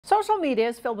Social media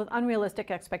is filled with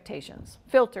unrealistic expectations,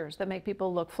 filters that make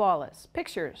people look flawless,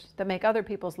 pictures that make other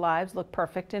people's lives look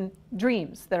perfect, and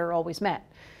dreams that are always met.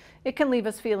 It can leave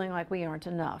us feeling like we aren't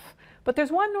enough. But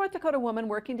there's one North Dakota woman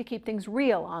working to keep things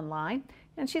real online,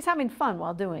 and she's having fun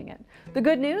while doing it. The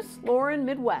good news, Lauren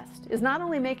Midwest is not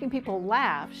only making people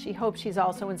laugh, she hopes she's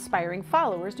also inspiring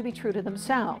followers to be true to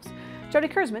themselves. Jody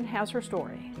Kurzman has her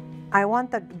story. I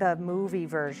want the movie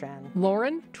version.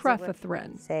 Lauren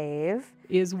Trefethren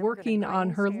is working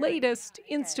on her latest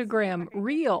Instagram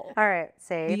reel. All right,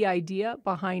 save. The idea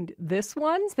behind this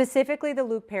one? Specifically the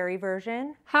Luke Perry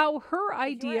version. How her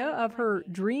idea of her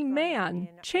dream man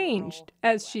changed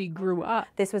as she grew up.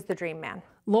 This was the dream man.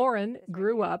 Lauren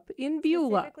grew up in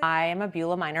Beulah. I am a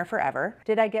Beulah miner forever.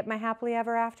 Did I get my happily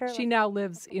ever after? She now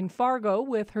lives in Fargo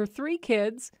with her 3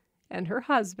 kids and her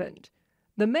husband.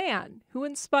 The man who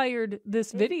inspired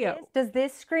this video. Does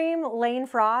this scream Lane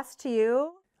Frost to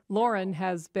you? Lauren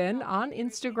has been on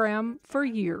Instagram for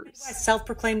years.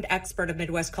 Self-proclaimed expert of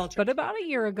Midwest culture. But about a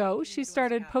year ago, she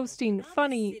started posting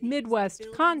funny Midwest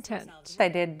content. I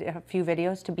did a few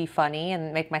videos to be funny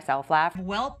and make myself laugh.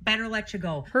 Well, better let you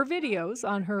go. Her videos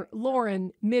on her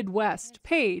Lauren Midwest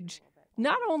page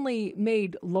not only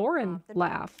made Lauren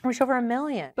laugh, reached over 1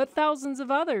 million, but thousands of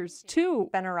others too.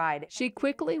 Been a ride. She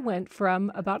quickly went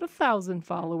from about 1,000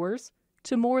 followers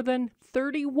to more than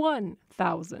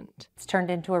 31,000. It's turned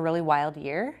into a really wild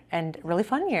year and really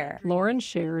fun year. Lauren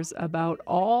shares about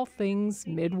all things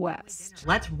Midwest.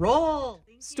 Let's roll!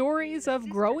 Stories of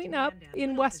growing up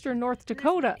in western North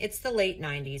Dakota. It's the late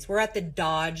 90s. We're at the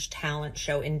Dodge Talent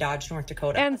Show in Dodge, North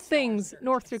Dakota. And things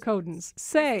North Dakotans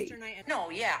say.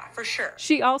 No, yeah, for sure.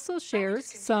 She also shares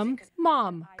some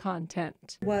mom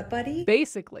content. What, buddy?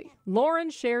 Basically,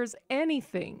 Lauren shares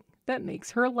anything that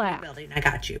makes her laugh. I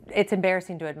got you. It's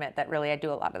embarrassing to admit that really I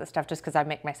do a lot of the stuff just because I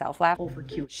make myself laugh. Over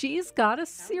cute. She's got a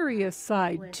serious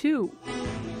side too.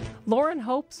 Lauren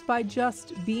hopes by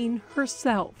just being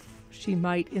herself, she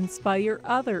might inspire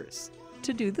others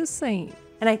to do the same.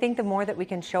 And I think the more that we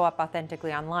can show up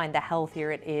authentically online, the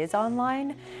healthier it is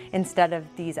online, instead of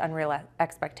these unreal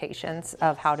expectations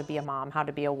of how to be a mom, how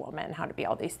to be a woman, how to be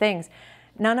all these things.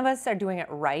 None of us are doing it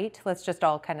right. Let's just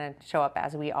all kind of show up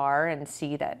as we are and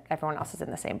see that everyone else is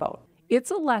in the same boat. It's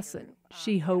a lesson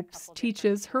she hopes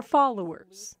teaches her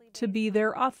followers to be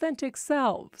their authentic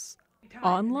selves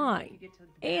online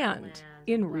and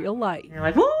in real life. You're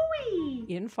like, woo-wee!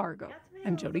 In Fargo,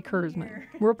 I'm Jody Kurzman,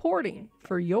 reporting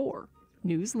for your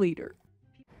news leader.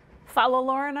 Follow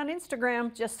Lauren on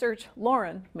Instagram. Just search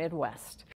Lauren Midwest.